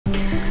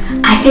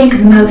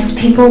think most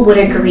people would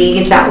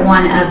agree that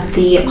one of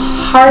the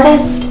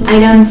hardest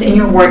items in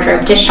your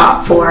wardrobe to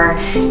shop for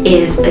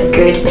is a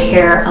good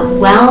pair of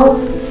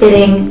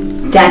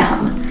well-fitting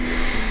denim.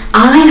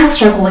 I have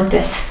struggled with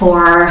this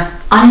for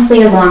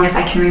honestly as long as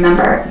I can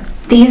remember.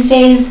 These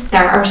days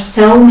there are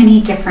so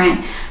many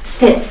different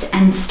fits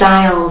and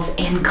styles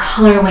and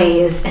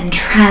colorways and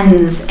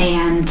trends,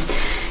 and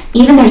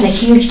even there's a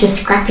huge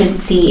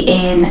discrepancy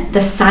in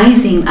the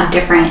sizing of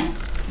different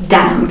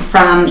denim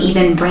from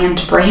even brand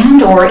to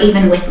brand or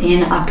even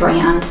within a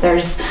brand.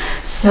 There's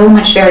so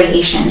much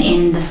variation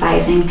in the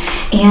sizing,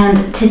 and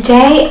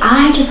today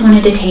I just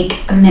wanted to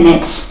take a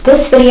minute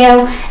this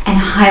video and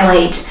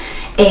highlight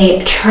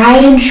a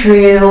tried and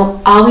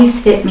true,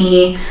 always fit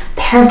me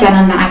pair of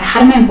denim that I've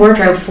had in my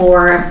wardrobe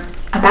for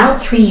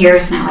about 3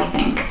 years now, I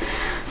think.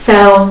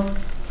 So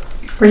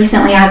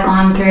recently I've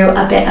gone through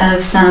a bit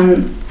of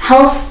some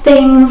health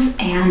things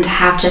and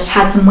have just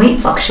had some weight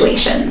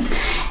fluctuations.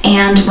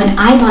 And when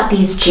I bought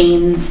these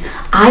jeans,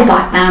 I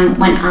bought them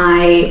when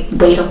I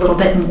weighed a little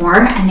bit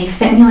more, and they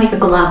fit me like a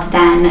glove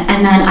then.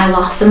 And then I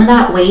lost some of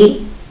that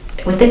weight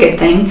with a good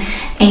thing,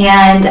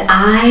 and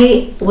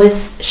I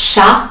was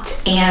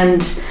shocked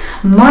and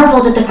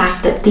marveled at the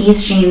fact that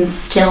these jeans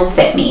still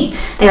fit me.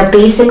 They're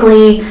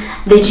basically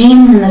the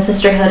jeans in the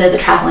Sisterhood of the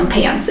Traveling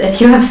Pants,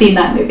 if you have seen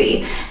that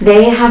movie.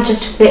 They have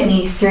just fit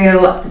me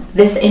through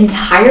this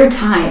entire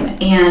time,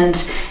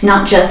 and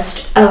not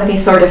just, oh, they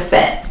sort of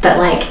fit, but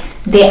like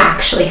they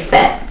actually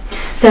fit.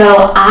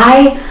 So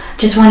I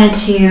just wanted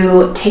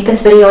to take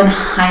this video and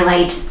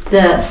highlight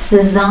the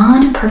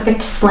Sezane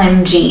Perfect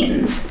Slim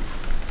jeans.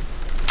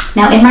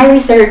 Now, in my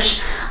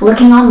research,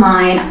 looking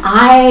online,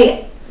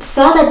 I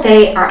saw that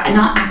they are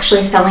not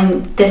actually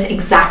selling this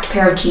exact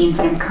pair of jeans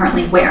that I'm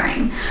currently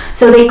wearing.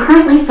 So they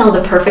currently sell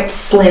the Perfect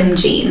Slim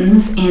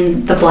jeans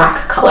in the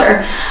black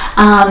color,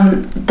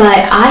 but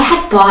I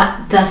had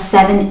bought the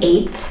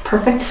 7/8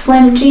 Perfect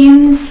Slim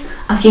jeans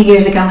a few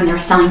years ago when they were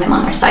selling them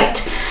on their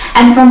site.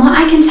 And from what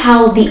I can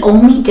tell, the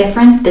only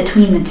difference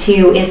between the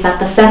two is that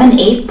the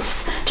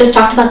 7/8 just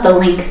talked about the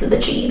length of the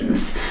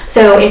jeans.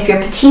 So if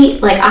you're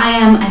petite like I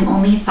am, I'm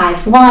only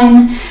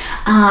 5'1".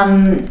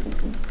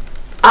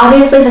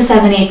 Obviously the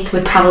 7/8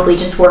 would probably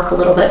just work a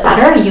little bit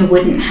better. You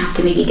wouldn't have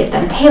to maybe get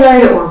them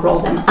tailored or roll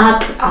them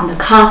up on the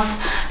cuff,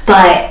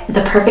 but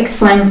the Perfect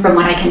Slim, from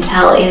what I can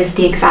tell, is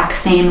the exact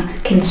same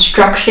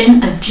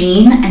construction of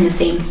jean and the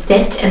same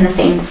fit and the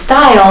same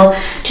style,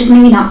 just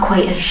maybe not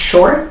quite as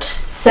short.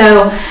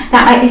 So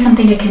that might be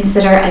something to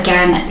consider.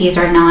 Again, these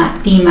are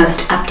not the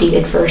most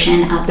updated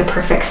version of the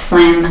Perfect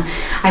Slim.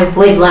 I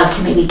would love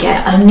to maybe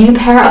get a new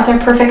pair of their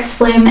Perfect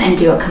Slim and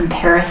do a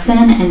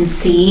comparison and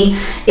see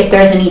if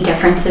there's any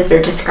differences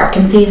or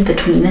discrepancies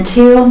between the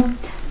two,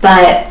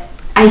 but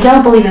I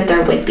don't believe that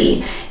there would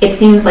be. It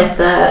seems like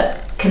the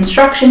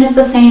construction is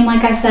the same,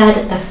 like I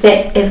said, the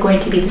fit is going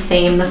to be the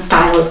same, the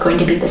style is going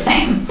to be the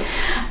same.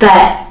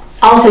 But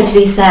also to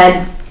be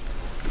said,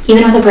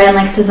 even with a brand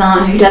like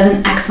Sezane, who does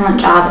an excellent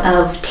job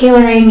of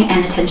tailoring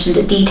and attention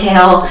to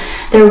detail,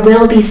 there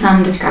will be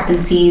some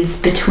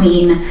discrepancies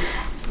between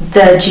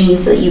the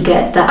jeans that you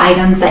get, the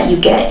items that you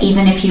get.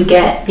 Even if you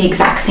get the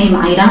exact same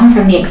item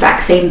from the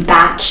exact same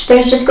batch,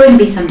 there's just going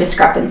to be some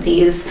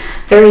discrepancies,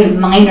 very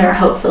minor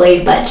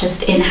hopefully, but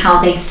just in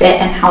how they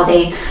fit and how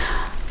they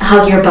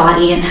hug your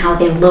body and how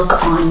they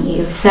look on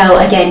you. So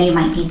again, you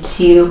might need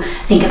to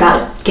think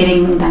about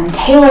getting them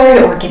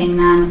tailored or getting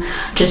them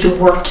just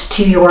worked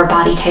to your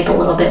body type a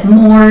little bit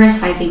more,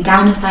 sizing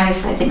down a size,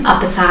 sizing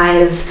up a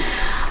size.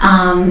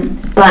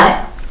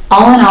 But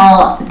all in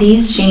all,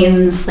 these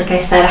jeans, like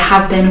I said,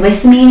 have been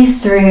with me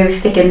through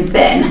thick and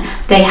thin.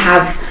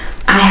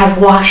 I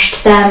have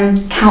washed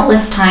them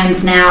countless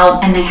times now,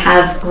 and they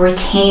have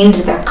retained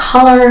their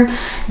color,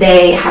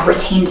 they have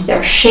retained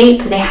their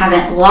shape, they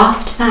haven't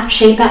lost that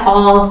shape at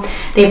all.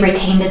 They've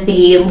retained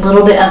the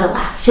little bit of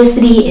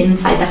elasticity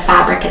inside the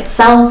fabric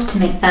itself to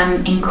make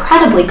them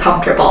incredibly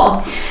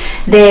comfortable.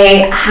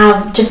 They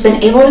have just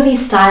been able to be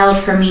styled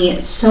for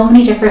me so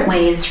many different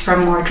ways,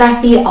 from more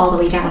dressy all the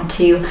way down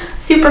to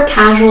super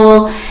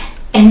casual.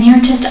 And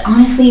they're just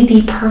honestly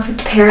the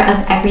perfect pair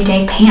of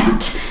everyday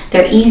pant.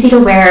 They're easy to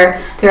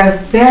wear. They're a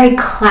very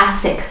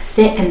classic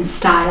fit and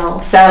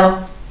style.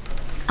 So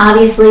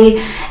obviously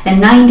the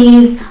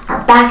 90s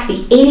are back,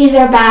 the 80s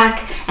are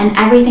back, and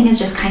everything is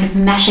just kind of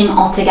meshing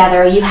all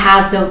together. You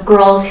have the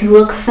girls who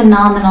look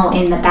phenomenal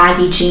in the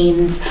baggy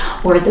jeans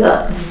or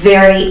the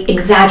very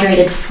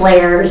exaggerated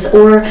flares,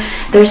 or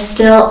there's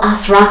still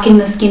us rocking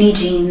the skinny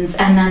jeans,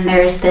 and then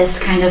there's this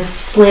kind of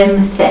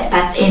slim fit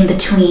that's in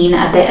between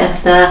a bit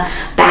of the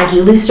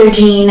baggy looser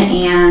jean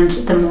and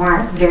the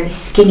more very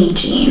skinny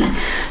jean.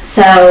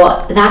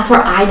 So that's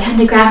where I tend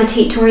to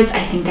gravitate towards. I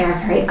think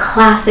they're very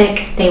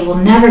classic. They will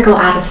never go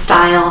out of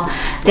style.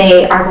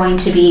 They are going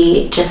to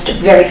be just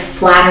very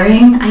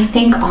flattering, I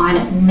think,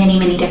 on many,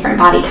 many different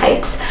body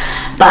types.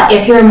 But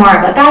if you're more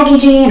of a baggy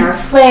jean or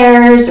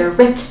flares or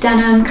ripped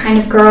denim kind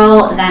of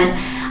girl, then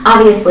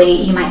Obviously,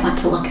 you might want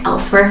to look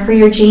elsewhere for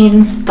your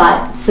jeans,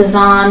 but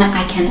Sezane,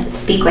 I can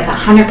speak with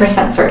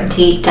 100%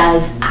 certainty,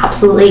 does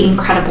absolutely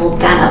incredible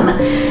denim.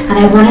 And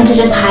I wanted to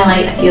just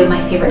highlight a few of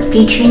my favorite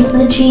features of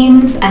the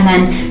jeans and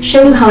then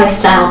show you how I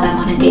style them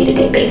on a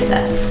day-to-day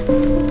basis.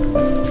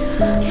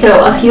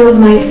 So a few of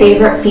my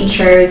favorite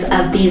features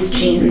of these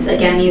jeans,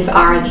 again, these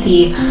are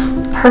the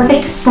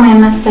Perfect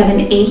Slim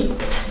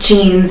 7/8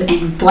 jeans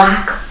in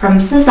black from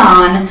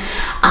Sezane.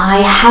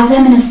 I have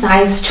them in a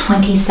size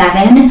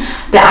 27,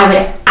 but I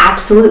would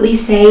absolutely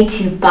say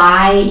to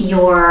buy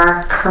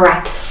your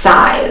correct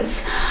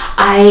size.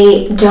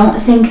 I don't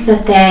think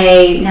that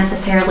they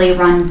necessarily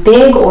run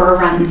big or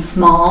run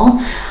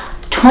small.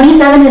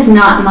 27 is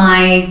not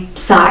my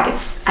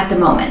size at the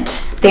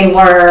moment. They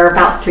were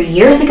about 3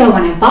 years ago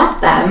when I bought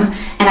them,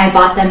 and I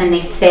bought them and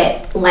they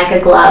fit like a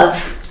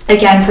glove.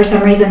 Again, for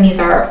some reason, these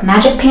are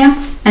magic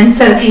pants, and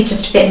so they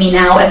just fit me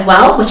now as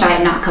well, which I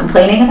am not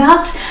complaining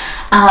about.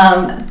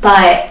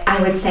 But I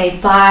would say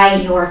buy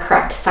your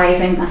correct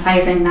sizing, the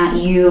sizing that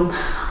you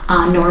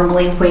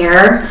normally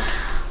wear.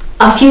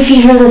 A few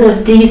features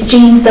of these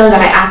jeans, though,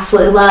 that I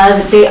absolutely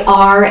love. They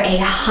are a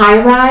high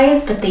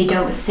rise, but they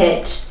don't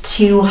sit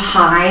too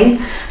high.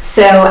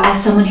 So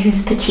as someone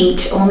who's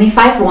petite, only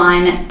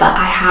 5'1", but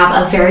I have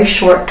a very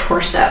short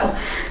torso.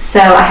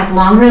 So I have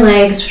longer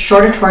legs,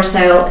 shorter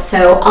torso.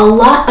 So a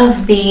lot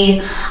of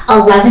the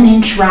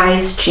 11-inch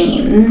rise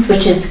jeans,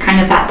 which is kind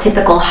of that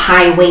typical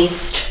high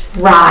waist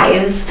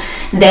rise,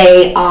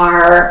 they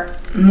are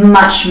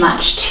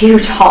much too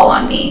tall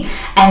on me,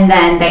 and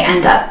then they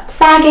end up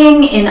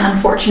sagging in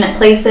unfortunate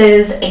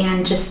places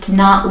and just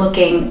not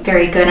looking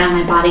very good on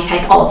my body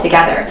type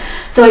altogether.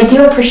 So I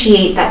do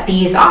appreciate that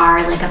these are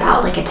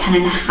about a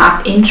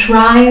 10.5-inch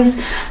rise,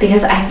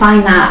 because I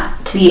find that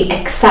to be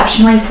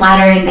exceptionally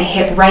flattering. They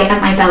hit right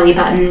at my belly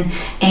button,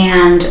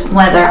 and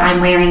whether I'm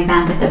wearing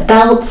them with a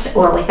belt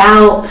or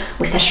without,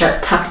 with a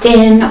shirt tucked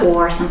in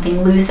or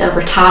something loose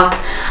over top,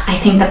 I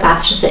think that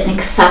that's just an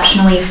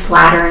exceptionally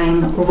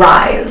flattering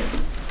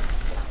rise.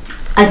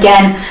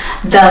 Again,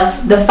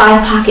 the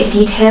 5-pocket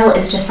detail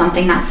is just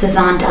something that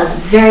Sezane does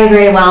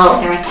very well.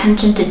 Their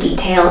attention to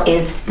detail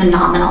is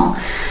phenomenal.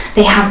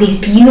 They have these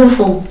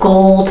beautiful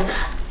gold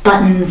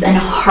buttons and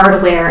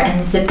hardware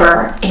and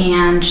zipper,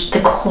 and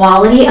the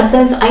quality of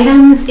those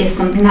items is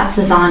something that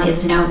Sezane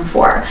is known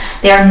for.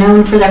 They are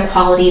known for their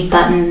quality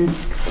buttons,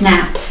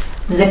 snaps,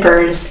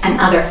 zippers, and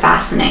other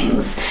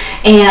fastenings,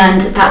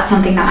 and that's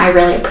something that I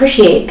really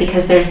appreciate,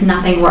 because there's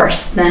nothing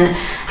worse than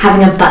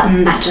having a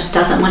button that just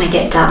doesn't want to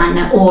get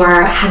done,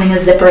 or having a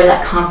zipper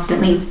that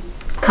constantly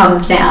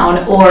comes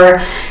down,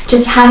 or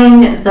just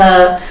having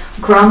the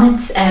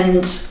grommets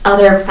and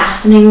other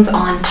fastenings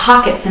on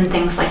pockets and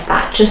things like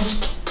that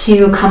just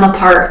to come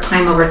apart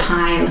time over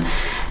time.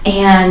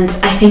 And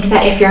I think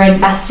that if you're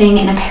investing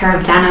in a pair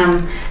of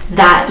denim,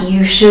 that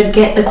you should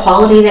get the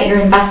quality that you're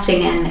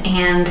investing in.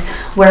 And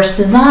where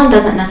Sezane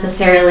doesn't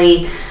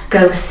necessarily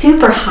go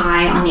super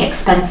high on the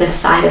expensive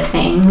side of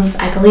things,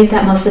 I believe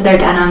that most of their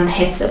denim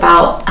hits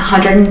about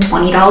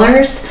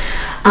 $120.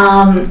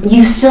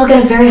 You still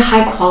get a very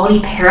high quality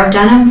pair of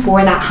denim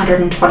for that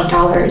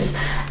 $120.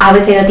 I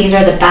would say that these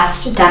are the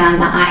best denim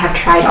that I have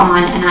tried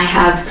on, and I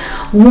have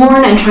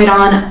worn and tried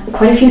on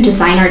quite a few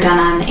designer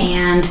denim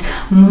and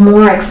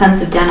more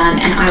expensive denim,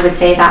 and I would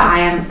say that I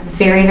am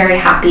very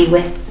happy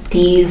with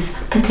these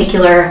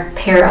particular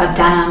pair of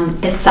denim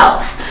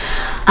itself.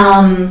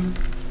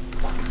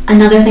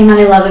 Another thing that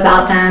I love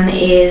about them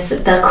is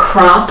the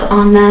crop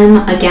on them.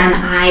 Again,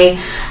 I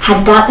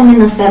had bought them in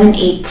the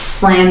 7/8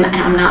 slim, and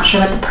I'm not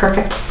sure what the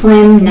perfect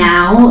slim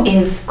now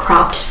is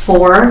cropped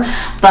for,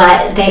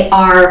 but they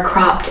are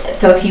cropped.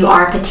 So if you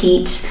are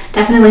petite,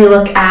 definitely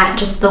look at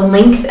just the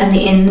length and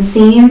the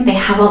inseam. They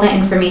have all that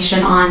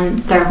information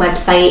on their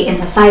website in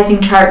the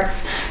sizing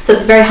charts. So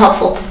it's very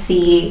helpful to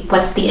see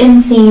what's the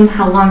inseam,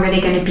 how long are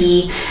they going to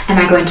be, am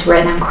I going to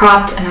wear them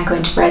cropped, am I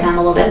going to wear them a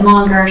little bit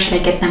longer, should I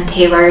get them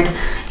tailored,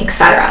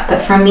 etc.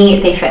 But for me,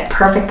 they fit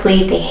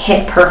perfectly, they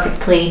hit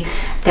perfectly,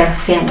 they're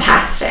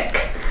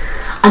fantastic.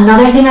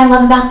 Another thing I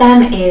love about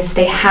them is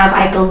they have,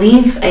 I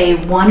believe, a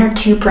 1 or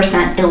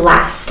 2%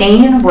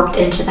 elastane worked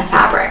into the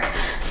fabric.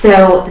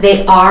 So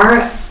they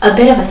are a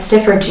bit of a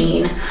stiffer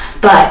jean,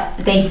 but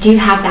they do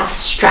have that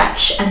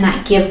stretch and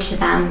that give to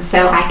them,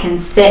 so I can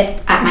sit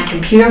at my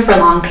computer for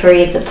long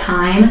periods of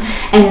time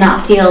and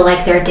not feel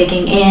like they're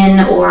digging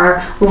in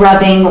or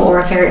rubbing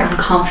or very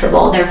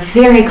uncomfortable. They're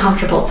very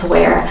comfortable to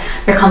wear.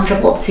 They're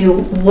comfortable to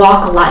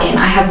walk a lot in.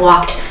 I have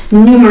walked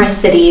numerous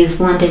cities,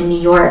 London, New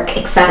York,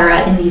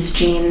 etc., in these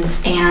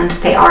jeans, and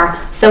they are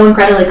so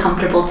incredibly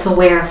comfortable to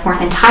wear for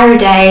an entire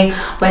day,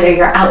 whether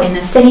you're out in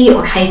the city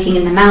or hiking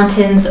in the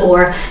mountains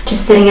or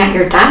just sitting at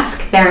your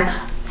desk. They're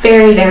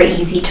very, very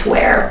easy to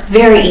wear,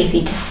 very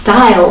easy to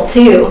style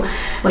too,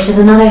 which is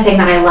another thing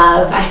that I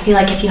love. I feel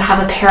like if you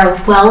have a pair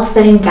of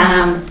well-fitting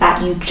denim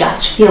that you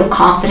just feel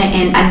confident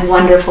in and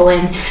wonderful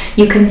in,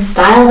 you can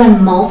style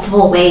them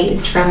multiple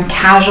ways, from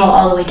casual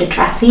all the way to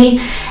dressy,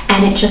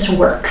 and it just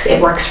works.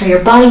 It works for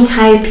your body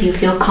type, you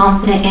feel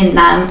confident in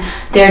them.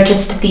 They're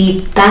just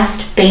the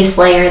best base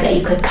layer that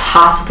you could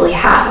possibly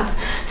have.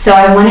 So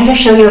I wanted to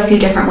show you a few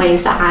different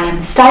ways that I am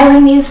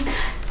styling these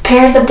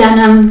pairs of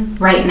denim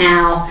right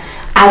now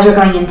as we're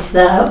going into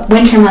the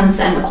winter months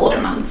and the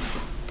colder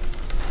months.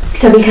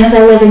 So because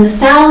I live in the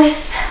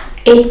South,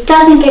 it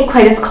doesn't get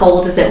quite as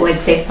cold as it would,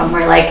 say,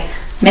 somewhere like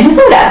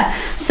Minnesota.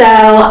 So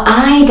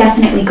I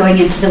definitely, going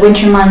into the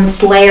winter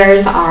months,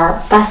 layers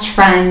are best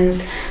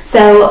friends.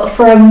 So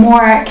for a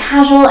more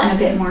casual and a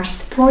bit more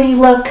sporty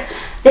look,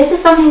 this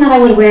is something that I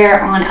would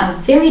wear on a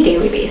very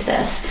daily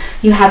basis.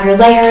 You have your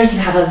layers, you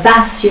have a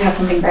vest, you have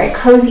something very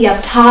cozy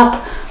up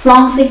top,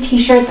 long sleeve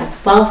t-shirt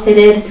that's well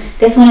fitted.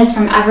 This one is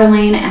from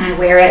Everlane and I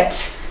wear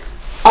it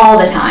all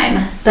the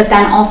time. But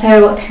then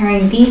also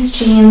pairing these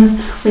jeans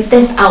with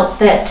this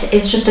outfit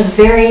is just a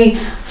very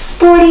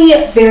sporty,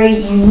 very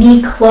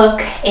unique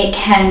look. It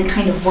can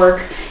kind of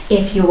work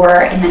if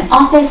you're in an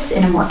office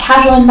in a more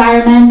casual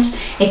environment.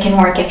 It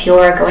can work if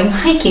you're going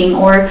hiking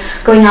or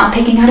going out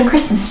picking out a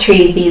Christmas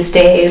tree these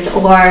days,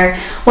 or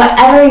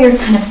whatever your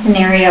kind of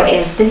scenario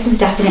is. This is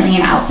definitely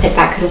an outfit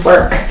that could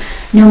work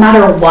no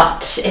matter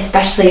what,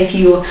 especially if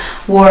you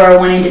were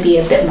wanting to be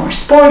a bit more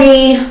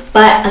sporty,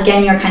 but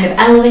again, you're kind of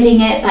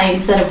elevating it by,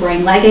 instead of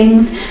wearing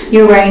leggings,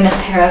 you're wearing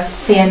this pair of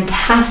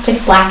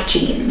fantastic black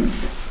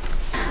jeans.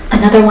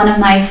 Another one of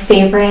my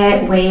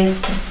favorite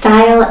ways to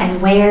style and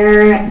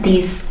wear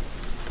these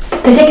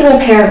particular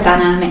pair of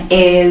denim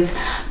is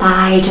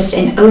by just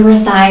an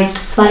oversized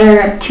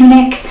sweater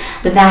tunic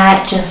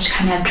that just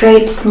kind of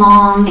drapes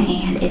long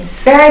and is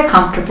very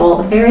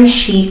comfortable, very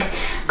chic.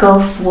 Go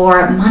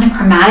for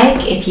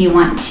monochromatic if you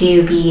want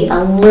to be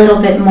a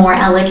little bit more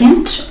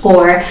elegant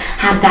or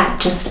have that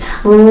just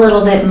a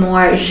little bit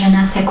more je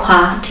ne sais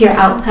quoi to your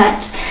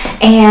outfit,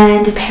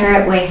 and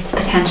pair it with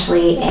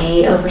potentially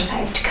a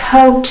oversized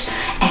coat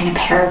and a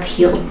pair of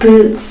heeled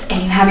boots,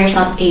 and you have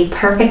yourself a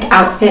perfect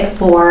outfit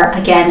for,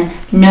 again,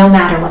 no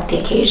matter what the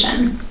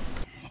occasion.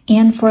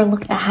 And for a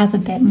look that has a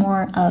bit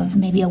more of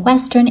maybe a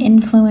Western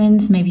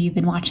influence, maybe you've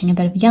been watching a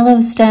bit of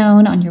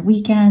Yellowstone on your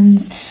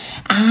weekends,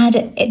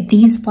 add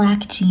these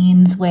black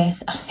jeans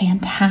with a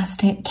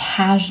fantastic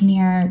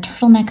cashmere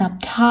turtleneck up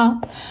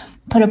top,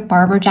 put a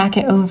Barber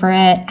jacket over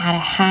it, add a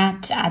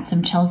hat, add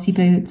some Chelsea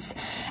boots,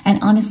 and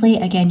honestly,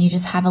 again, you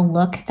just have a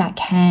look that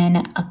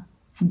can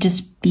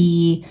just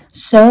be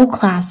so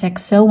classic,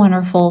 so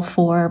wonderful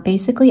for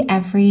basically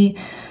every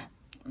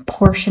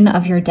portion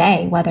of your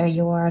day, whether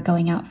you're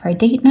going out for a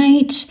date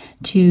night,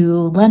 to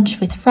lunch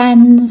with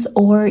friends,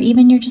 or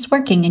even you're just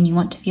working and you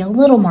want to feel a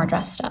little more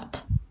dressed up.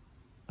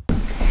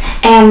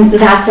 And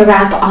that's a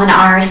wrap on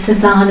our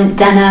Sezane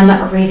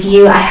Denim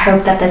review. I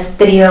hope that this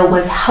video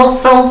was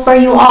helpful for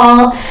you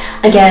all.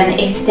 Again,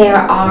 if there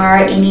are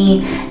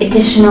any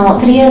additional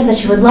videos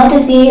that you would love to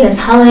see this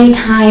holiday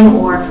time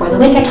or for the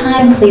winter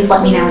time, please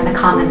let me know in the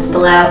comments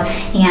below,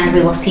 and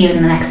we will see you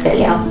in the next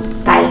video.